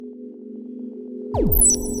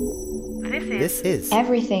This is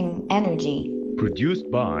Everything Energy.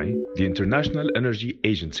 Produced by the International Energy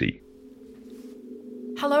Agency.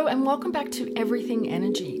 Hello and welcome back to Everything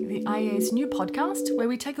Energy, the IEA's new podcast where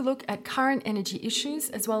we take a look at current energy issues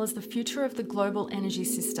as well as the future of the global energy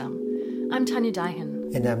system. I'm Tanya Dahan.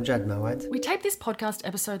 And I'm Jad Mawad. We taped this podcast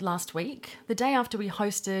episode last week, the day after we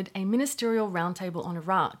hosted a ministerial roundtable on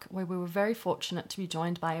Iraq, where we were very fortunate to be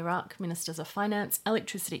joined by Iraq Ministers of Finance,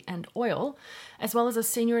 Electricity and Oil, as well as a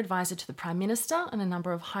senior advisor to the Prime Minister and a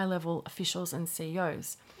number of high-level officials and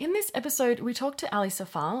CEOs. In this episode, we talked to Ali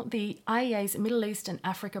Safar, the IEA's Middle East and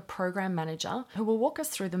Africa Program Manager, who will walk us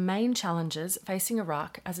through the main challenges facing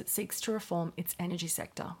Iraq as it seeks to reform its energy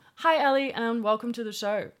sector. Hi Ali, and welcome to the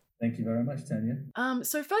show. Thank you very much, Tanya.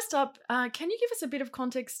 So first up, can you give us a bit of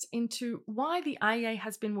context into why the IEA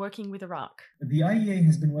has been working with Iraq? The IEA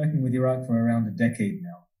has been working with Iraq for around a decade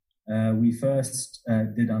now. We first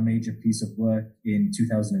did our major piece of work in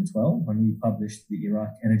 2012 when we published the Iraq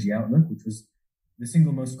Energy Outlook, which was the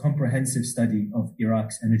single most comprehensive study of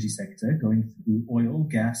Iraq's energy sector, going through oil,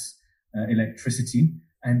 gas, electricity,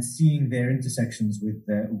 and seeing their intersections with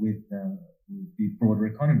the broader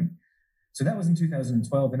economy. So that was in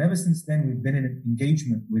 2012. And ever since then, we've been in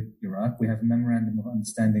engagement with Iraq. We have a memorandum of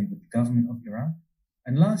understanding with the government of Iraq.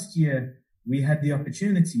 And last year, we had the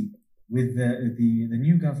opportunity with the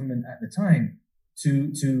new government at the time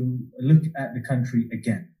to look at the country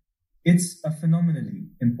again. It's a phenomenally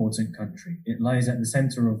important country. It lies at the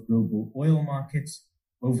center of global oil markets.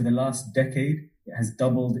 Over the last decade, it has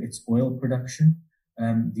doubled its oil production.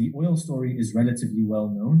 The oil story is relatively well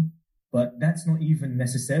known. But that's not even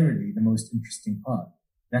necessarily the most interesting part.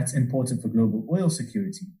 That's important for global oil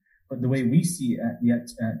security. But the way we see it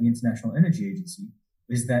at the International Energy Agency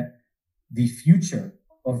is that the future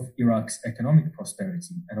of Iraq's economic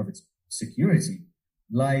prosperity and of its security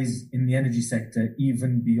lies in the energy sector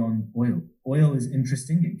even beyond oil. Oil is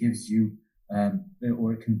interesting. It gives you,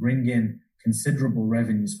 or it can bring in considerable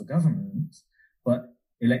revenues for governments. But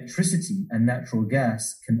electricity and natural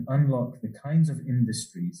gas can unlock the kinds of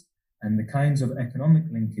industries and the kinds of economic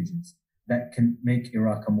linkages that can make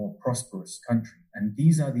Iraq a more prosperous country. And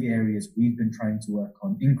these are the areas we've been trying to work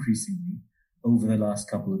on increasingly over the last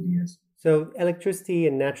couple of years. So electricity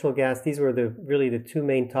and natural gas, these were really the two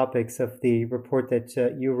main topics of the report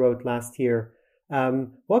that you wrote last year.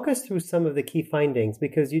 Walk us through some of the key findings,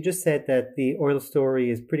 because you just said that the oil story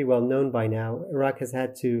is pretty well known by now. Iraq has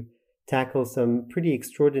had to tackle some pretty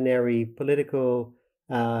extraordinary political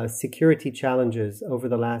security challenges over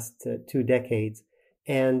the last 2 decades,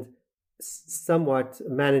 and somewhat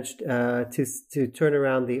managed to turn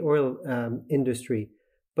around the oil industry.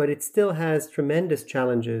 But it still has tremendous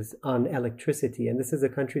challenges on electricity. And this is a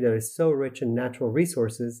country that is so rich in natural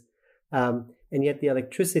resources. And yet the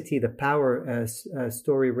electricity, the power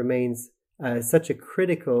story remains such a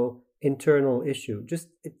critical internal issue. Just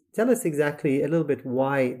tell us exactly a little bit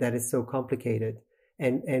why that is so complicated,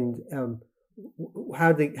 and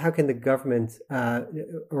how can the government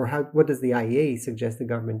what does the IEA suggest the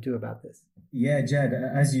government do about this? Yeah, Jad,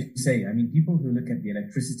 as you say, I mean, people who look at the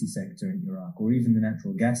electricity sector in Iraq or even the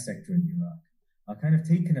natural gas sector in Iraq are kind of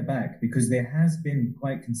taken aback, because there has been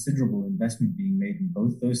quite considerable investment being made in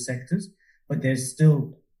both those sectors, but there's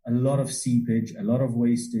still a lot of seepage, a lot of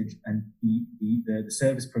wastage, and the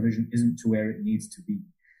service provision isn't to where it needs to be.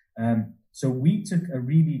 So we took a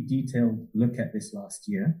really detailed look at this last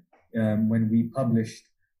year, when we published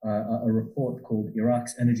a report called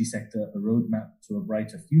Iraq's Energy Sector, A Roadmap to a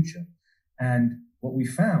Brighter Future. And what we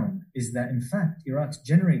found is that, in fact, Iraq's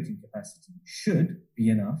generating capacity should be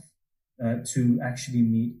enough to actually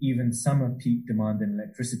meet even summer peak demand in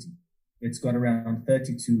electricity. It's got around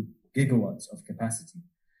 32 gigawatts of capacity.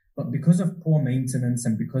 But because of poor maintenance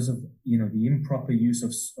and because of the improper use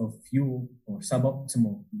of fuel or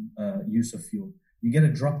suboptimal use of fuel, you get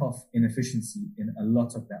a drop-off in efficiency in a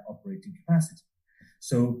lot of that operating capacity.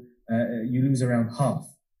 So you lose around half.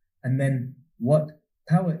 And then what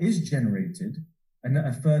power is generated, and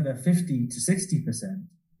a further 50 to 60%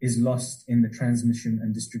 is lost in the transmission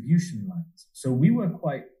and distribution lines. So we were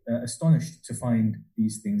quite astonished to find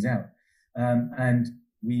these things out. And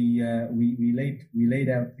we laid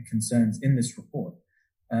out the concerns in this report.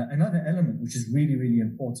 Another element, which is really, really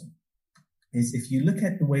important, is if you look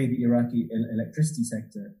at the way the Iraqi electricity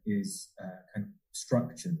sector is kind of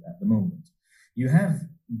structured at the moment, you have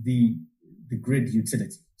the grid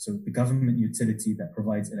utility, so the government utility that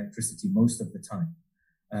provides electricity most of the time.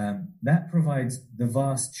 That provides the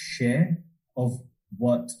vast share of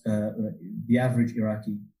what the average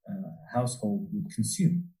Iraqi household would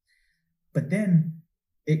consume. But then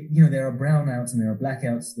there are brownouts and there are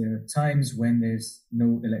blackouts. There are times when there's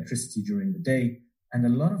no electricity during the day, and a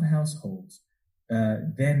lot of households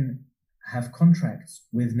then have contracts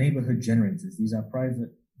with neighborhood generators. These are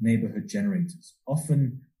private neighborhood generators,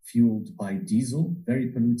 often fueled by diesel, very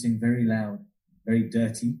polluting, very loud, very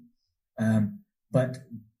dirty, but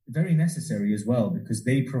very necessary as well, because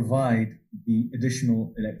they provide the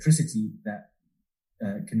additional electricity that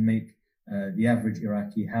can make the average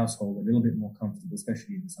Iraqi household a little bit more comfortable,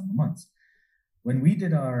 especially in the summer months. When we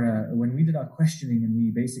did our questioning, and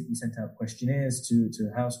we basically sent out questionnaires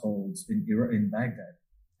to households in Baghdad,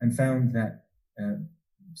 and found that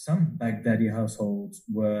some Baghdadi households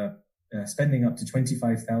were spending up to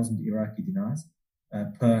 25,000 Iraqi dinars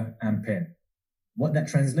per ampere. What that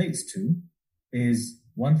translates to is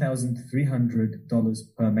 $1,300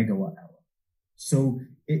 per megawatt hour. So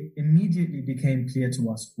it immediately became clear to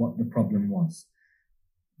us what the problem was.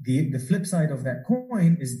 The flip side of that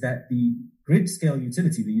coin is that the grid scale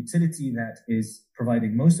utility, the utility that is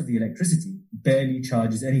providing most of the electricity, barely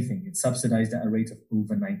charges anything. It's subsidized at a rate of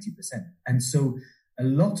over 90%. And so a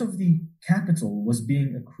lot of the capital was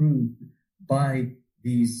being accrued by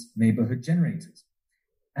these neighborhood generators.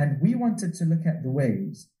 And we wanted to look at the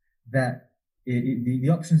ways that the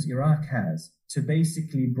options Iraq has to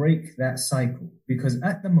basically break that cycle, because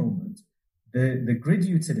at the moment, the grid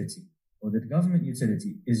utility or the government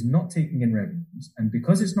utility is not taking in revenues. And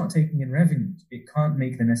because it's not taking in revenues, it can't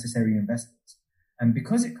make the necessary investments. And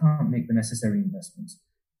because it can't make the necessary investments,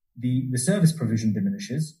 the service provision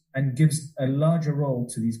diminishes and gives a larger role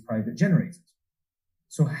to these private generators.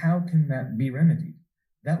 So how can that be remedied?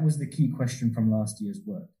 That was the key question from last year's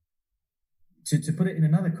work. To put it in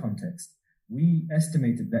another context, we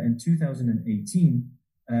estimated that in 2018,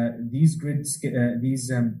 these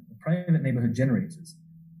private neighborhood generators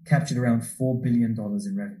captured around $4 billion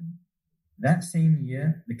in revenue. That same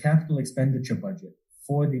year, the capital expenditure budget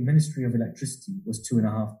for the Ministry of Electricity was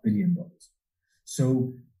 $2.5 billion.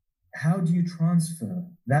 So how do you transfer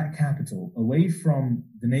that capital away from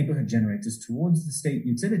the neighborhood generators towards the state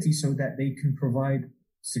utility so that they can provide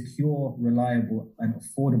secure, reliable, and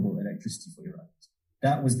affordable electricity for Iraqis?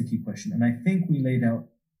 That was the key question. And I think we laid out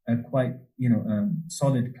a quite,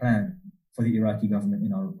 solid plan for the Iraqi government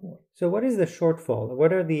in our report. So what is the shortfall?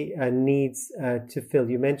 What are the needs to fill?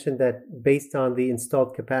 You mentioned that based on the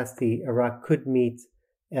installed capacity, Iraq could meet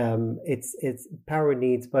its power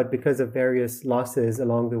needs, but because of various losses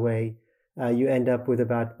along the way, you end up with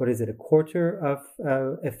about, a quarter of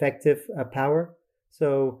effective power.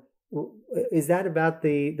 So is that about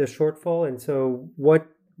the shortfall? And so what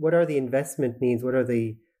are the investment needs? What are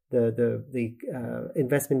the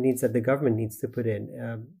investment needs that the government needs to put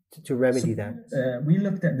in to remedy that? We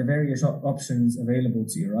looked at the various options available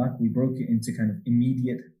to Iraq. We broke it into kind of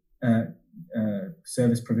immediate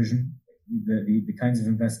service provision, the kinds of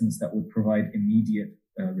investments that would provide immediate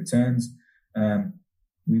returns.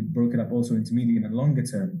 We broke it up also into medium and longer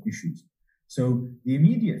term issues. So the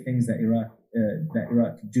immediate things that Iraq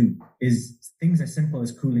could do is things as simple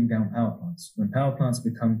as cooling down power plants. When power plants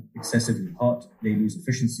become excessively hot, they lose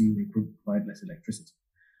efficiency, they provide less electricity.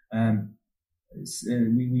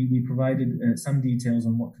 We provided some details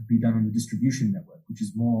on what could be done on the distribution network, which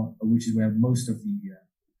is where most of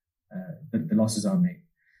the losses are made.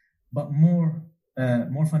 But more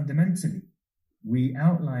fundamentally, we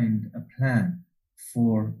outlined a plan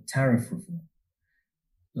for tariff reform.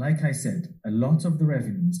 Like I said, a lot of the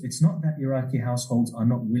revenues, it's not that Iraqi households are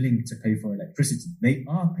not willing to pay for electricity. They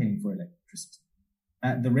are paying for electricity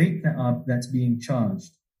at the rate that's being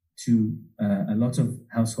charged to a lot of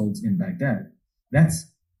households in Baghdad.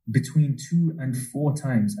 That's between 2 and 4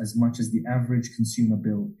 times as much as the average consumer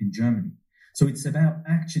bill in Germany. So it's about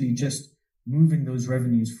actually just moving those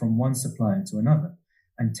revenues from one supplier to another.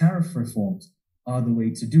 And tariff reforms are the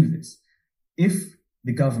way to do this. If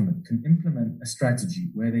the government can implement a strategy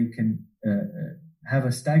where they can have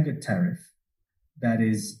a staggered tariff that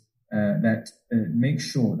makes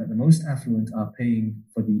sure that the most affluent are paying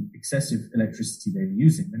for the excessive electricity they're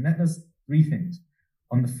using, then that does 3 things.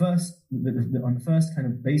 On the first kind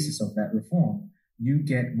of basis of that reform, you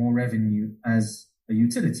get more revenue as a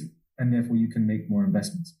utility, and therefore you can make more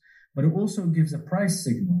investments. But it also gives a price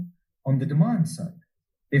signal on the demand side.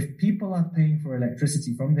 If people are paying for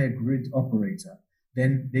electricity from their grid operator,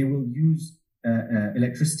 then they will use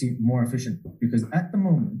electricity more efficiently, because at the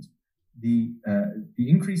moment, the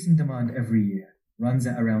increase in demand every year runs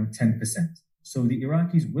at around 10%. So the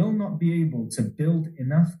Iraqis will not be able to build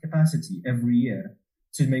enough capacity every year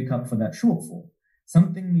to make up for that shortfall.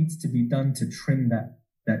 Something needs to be done to trim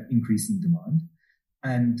that increase in demand,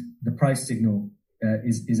 and the price signal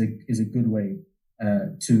is a good way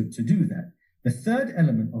to do that. The third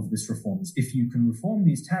element of this reform is if you can reform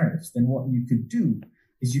these tariffs, then what you could do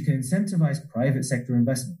is you can incentivize private sector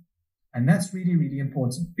investment. And that's really, really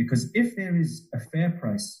important, because if there is a fair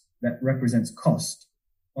price that represents cost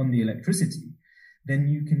on the electricity, then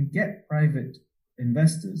you can get private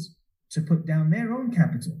investors to put down their own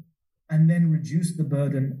capital and then reduce the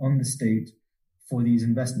burden on the state for these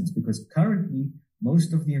investments, because currently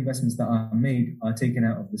most of the investments that are made are taken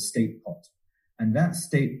out of the state pot. And that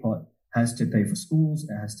state pot has to pay for schools,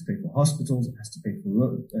 it has to pay for hospitals, it has to pay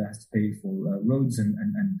for roads and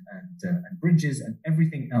bridges and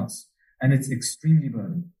everything else. And it's extremely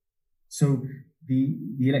burdened. So the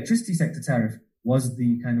electricity sector tariff was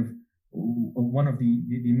the kind of one of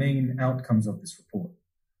the main outcomes of this report.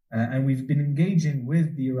 And we've been engaging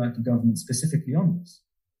with the Iraqi government specifically on this.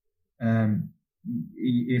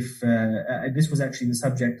 This was actually the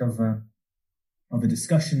subject of a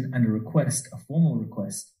discussion and a formal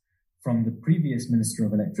request from the previous Minister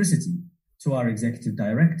of Electricity to our executive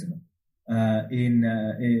director in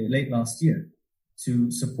late last year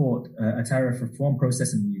to support a tariff reform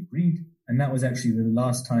process, and we agreed. And that was actually the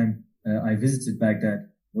last time I visited Baghdad,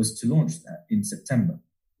 was to launch that in September.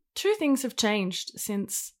 Two things have changed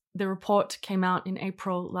since the report came out in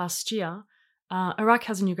April last year. Iraq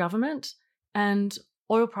has a new government and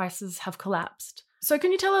oil prices have collapsed. So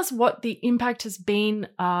can you tell us what the impact has been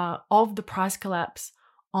of the price collapse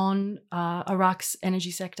on Iraq's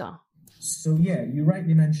energy sector? So yeah, you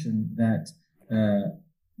rightly mentioned that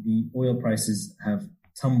the oil prices have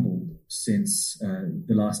tumbled since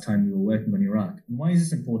the last time we were working on Iraq. And why is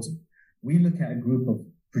this important? We look at a group of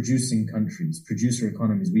producing countries, producer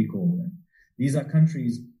economies we call them. These are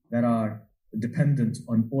countries that are dependent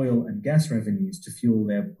on oil and gas revenues to fuel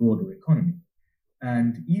their broader economy.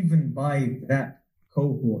 And even by that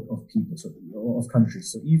cohort of people, of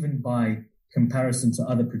countries, so even by comparison to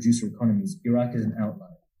other producer economies, Iraq is an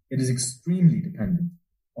outlier. It is extremely dependent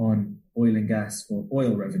on oil and gas, or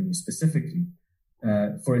oil revenue specifically,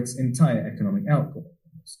 for its entire economic output.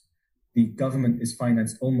 The government is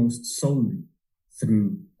financed almost solely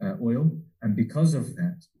through oil, and because of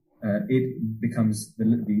that, it becomes the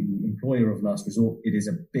employer of last resort. It is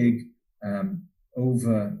a big,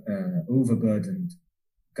 overburdened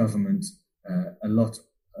government,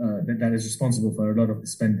 that is responsible for a lot of the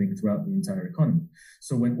spending throughout the entire economy.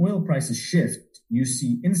 So when oil prices shift, you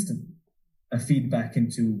see instantly a feedback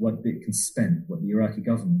into what it can spend, what the Iraqi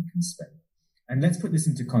government can spend. And let's put this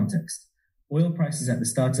into context. Oil prices at the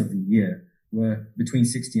start of the year were between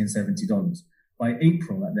 $60 and $70. By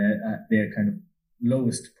April, at their kind of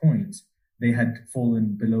lowest point, they had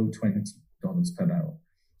fallen below $20 per barrel.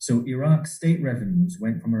 So Iraq's state revenues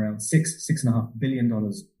went from around $6.5 billion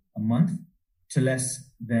a month to less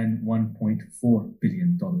than $1.4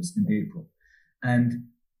 billion in April. And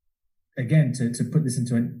again, to put this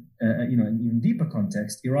into an even deeper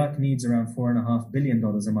context, Iraq needs around $4.5 billion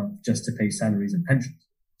a month just to pay salaries and pensions.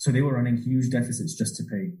 So they were running huge deficits just to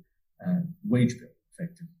pay wage bill,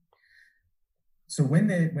 effectively. So when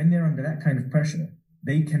they're under that kind of pressure,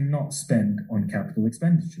 they cannot spend on capital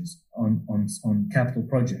expenditures, on capital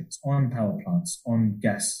projects, on power plants, on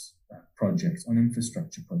gas projects, on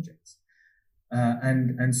infrastructure projects.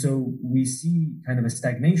 And so we see kind of a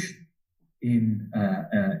stagnation in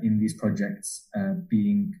these projects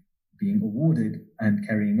being awarded and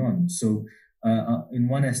carrying on. So in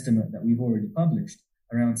one estimate that we've already published,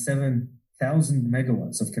 around 7,000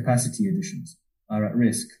 megawatts of capacity additions are at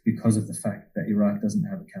risk because of the fact that Iraq doesn't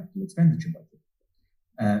have a capital expenditure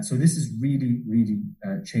budget. So this has really, really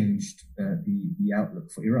changed the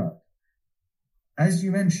outlook for Iraq. As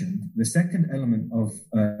you mentioned, the second element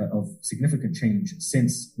of significant change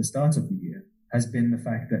since the start of the year has been the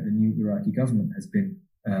fact that the new Iraqi government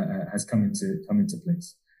has come into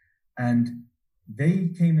place, and they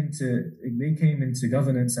came into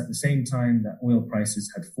governance at the same time that oil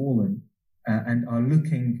prices had fallen, and are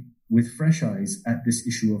looking with fresh eyes at this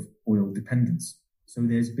issue of oil dependence. So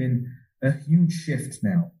there's been a huge shift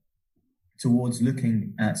now towards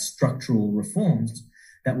looking at structural reforms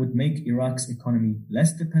that would make Iraq's economy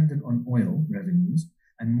less dependent on oil revenues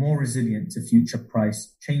and more resilient to future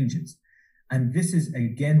price changes. And this is,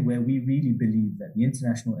 again, where we really believe that the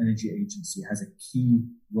International Energy Agency has a key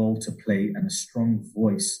role to play and a strong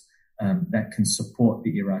voice that can support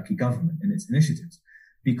the Iraqi government in its initiatives.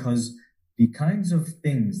 Because the kinds of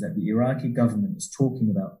things that the Iraqi government is talking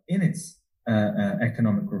about in its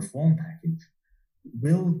economic reform package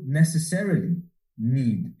will necessarily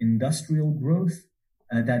need industrial growth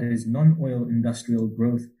that is non-oil industrial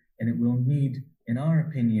growth, and it will need in our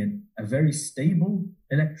opinion, a very stable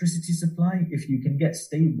electricity supply. If you can get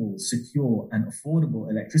stable, secure, and affordable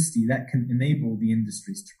electricity, that can enable the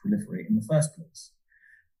industries to proliferate in the first place.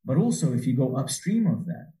 But also, if you go upstream of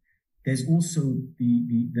that, there's also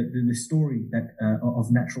the story that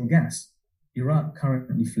of natural gas. Iraq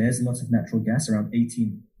currently flares a lot of natural gas, around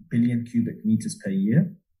 18 billion cubic meters per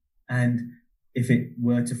year. And if it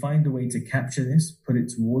were to find a way to capture this, put it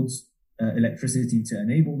towards electricity to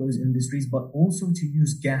enable those industries, but also to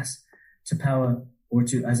use gas to power or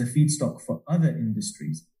to as a feedstock for other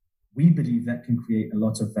industries, we believe that can create a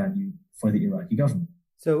lot of value for the Iraqi government.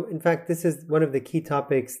 So, in fact, this is one of the key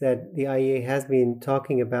topics that the IEA has been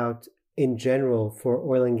talking about in general for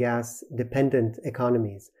oil and gas dependent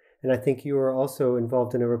economies. And I think you were also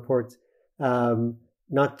involved in a report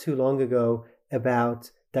not too long ago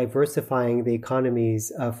about diversifying the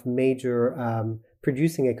economies of major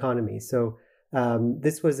producing economies. So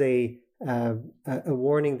this was a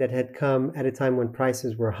warning that had come at a time when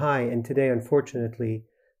prices were high, and today, unfortunately,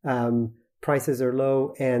 prices are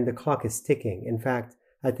low and the clock is ticking. In fact,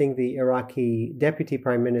 I think the Iraqi deputy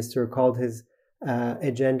prime minister called his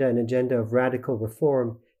agenda an agenda of radical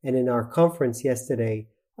reform. And in our conference yesterday,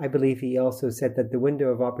 I believe he also said that the window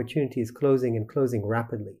of opportunity is closing and closing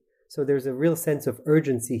rapidly. So there's a real sense of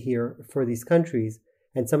urgency here for these countries,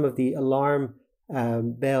 and some of the alarm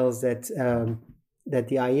bells that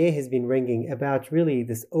the IEA has been ringing about really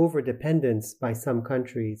this over-dependence by some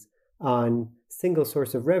countries on single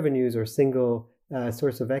source of revenues or single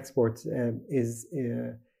source of exports is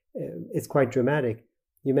quite dramatic.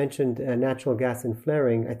 You mentioned natural gas and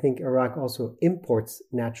flaring. I think Iraq also imports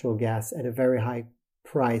natural gas at a very high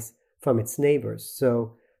price from its neighbors.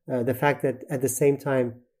 So the fact that at the same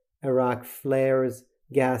time Iraq flares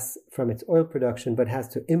gas from its oil production but has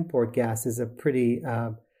to import gas is a pretty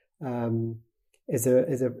is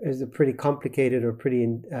a pretty complicated or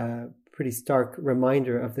pretty stark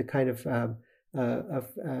reminder of the kind of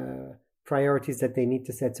priorities that they need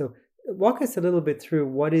to set. So walk us a little bit through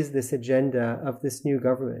what is this agenda of this new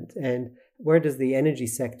government, and where does the energy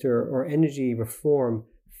sector or energy reform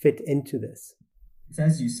fit into this?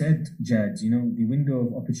 As you said, Jad, the window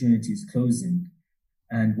of opportunity is closing.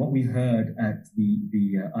 And what we heard at the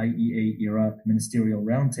IEA Iraq Ministerial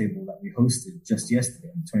Roundtable that we hosted just yesterday,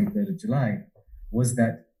 on the 23rd of July, was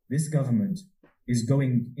that this government is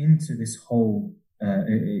going into this whole,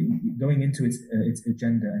 going into its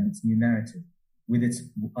agenda and its new narrative with its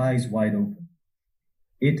eyes wide open.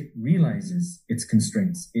 It realizes its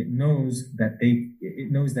constraints. It knows that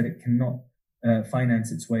it cannot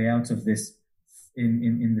finance its way out of this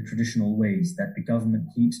in the traditional ways, that the government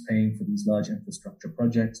keeps paying for these large infrastructure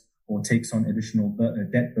projects or takes on additional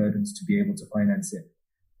debt burdens to be able to finance it,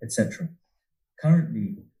 etc.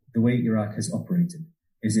 Currently, the way Iraq has operated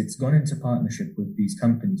is it's gone into partnership with these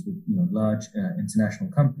companies, with large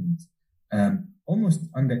international companies, almost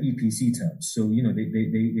under EPC terms. So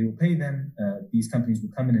they will pay them. These companies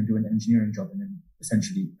will come in and do an engineering job, and then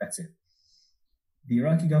essentially that's it. The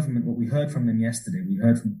Iraqi government, what we heard from them yesterday, we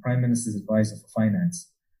heard from the Prime Minister's Advisor for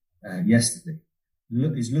Finance yesterday,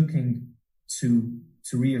 is looking to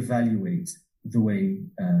reevaluate the way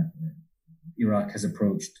Iraq has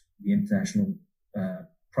approached the international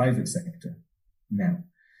private sector now.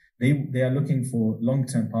 They are looking for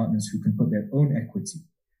long-term partners who can put their own equity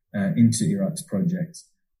into Iraq's projects,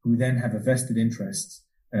 who then have a vested interest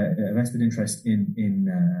in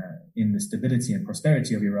the stability and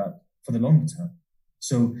prosperity of Iraq for the long term.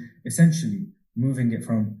 So essentially moving it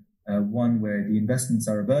from one where the investments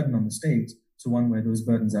are a burden on the state to one where those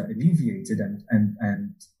burdens are alleviated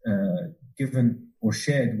and given or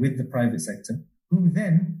shared with the private sector, who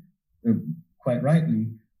then, quite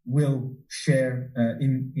rightly, will share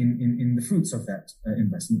in the fruits of that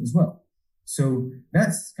investment as well. So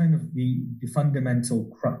that's kind of the fundamental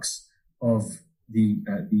crux of the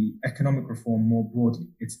economic reform more broadly.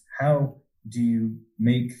 It's how do you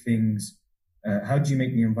make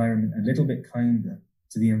the environment a little bit kinder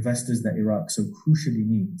to the investors that Iraq so crucially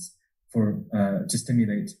needs to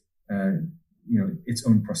stimulate its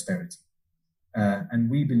own prosperity. And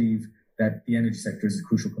we believe that the energy sector is a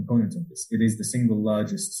crucial component of this. It is the single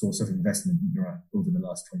largest source of investment in Iraq over the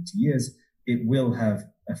last 20 years. It will have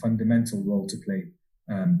a fundamental role to play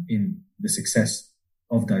in the success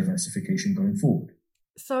of diversification going forward.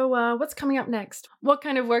 So what's coming up next? What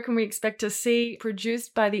kind of work can we expect to see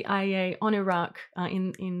produced by the IEA on Iraq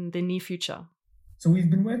in the near future? So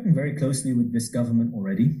we've been working very closely with this government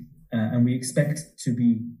already, and we expect to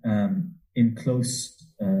be in close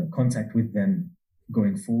contact with them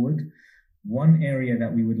going forward. One area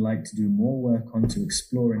that we would like to do more work on to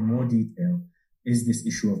explore in more detail is this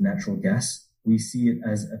issue of natural gas. we see it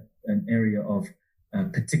as an area of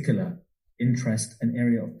particular interest, an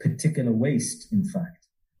area of particular waste, in fact.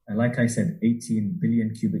 And like I said, 18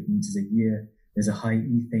 billion cubic meters a year. There's a high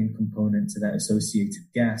ethane component to that associated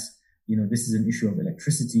gas. This is an issue of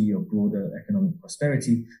electricity or broader economic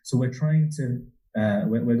prosperity. So we're going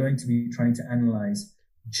to be trying to analyze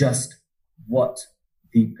just what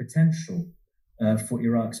the potential for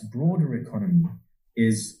Iraq's broader economy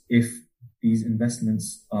is if these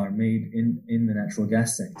investments are made in the natural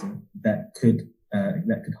gas sector that could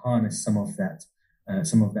harness some of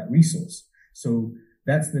that resource. So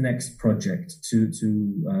that's the next project to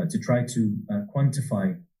try to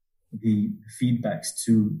quantify the feedbacks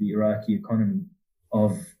to the Iraqi economy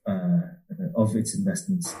of its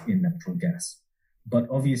investments in natural gas. But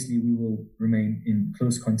obviously, we will remain in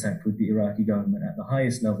close contact with the Iraqi government at the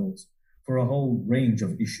highest levels for a whole range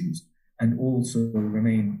of issues, and also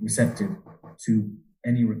remain receptive to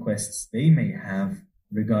any requests they may have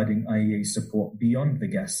regarding IEA support beyond the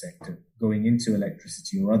gas sector, going into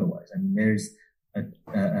electricity or otherwise. I mean, there's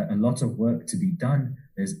a lot of work to be done.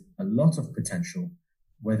 There's a lot of potential,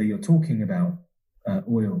 whether you're talking about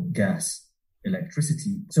oil, gas,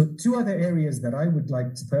 electricity. So two other areas that I would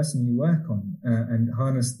like to personally work on and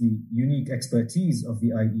harness the unique expertise of the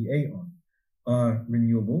IEA on are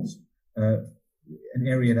renewables, an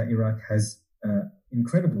area that Iraq has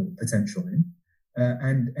incredible potential in,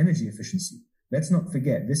 and energy efficiency. Let's not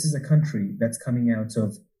forget, this is a country that's coming out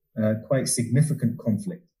of quite significant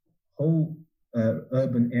conflict. Whole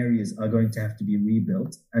urban areas are going to have to be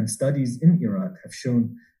rebuilt, and studies in Iraq have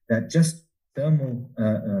shown that just thermal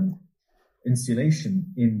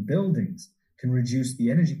insulation in buildings can reduce the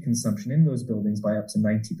energy consumption in those buildings by up to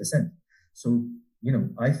 90%. So,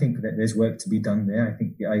 I think that there's work to be done there. I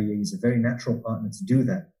think the IEA is a very natural partner to do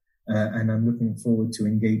that. And I'm looking forward to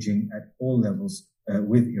engaging at all levels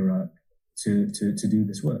with Iraq to do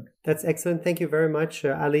this work. That's excellent. Thank you very much,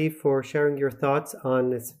 Ali, for sharing your thoughts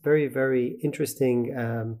on this very, very interesting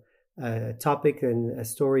topic and a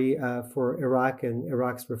story for Iraq and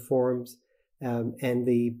Iraq's reforms and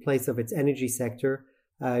the place of its energy sector.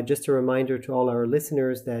 Just a reminder to all our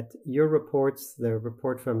listeners that your reports, the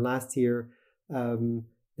report from last year,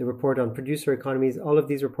 the report on producer economies, all of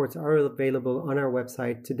these reports are available on our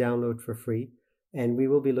website to download for free. And we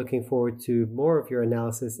will be looking forward to more of your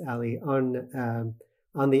analysis, Ali, on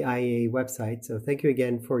the IEA website. So thank you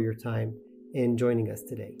again for your time in joining us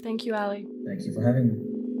today. Thank you, Ali. Thank you for having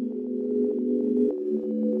me.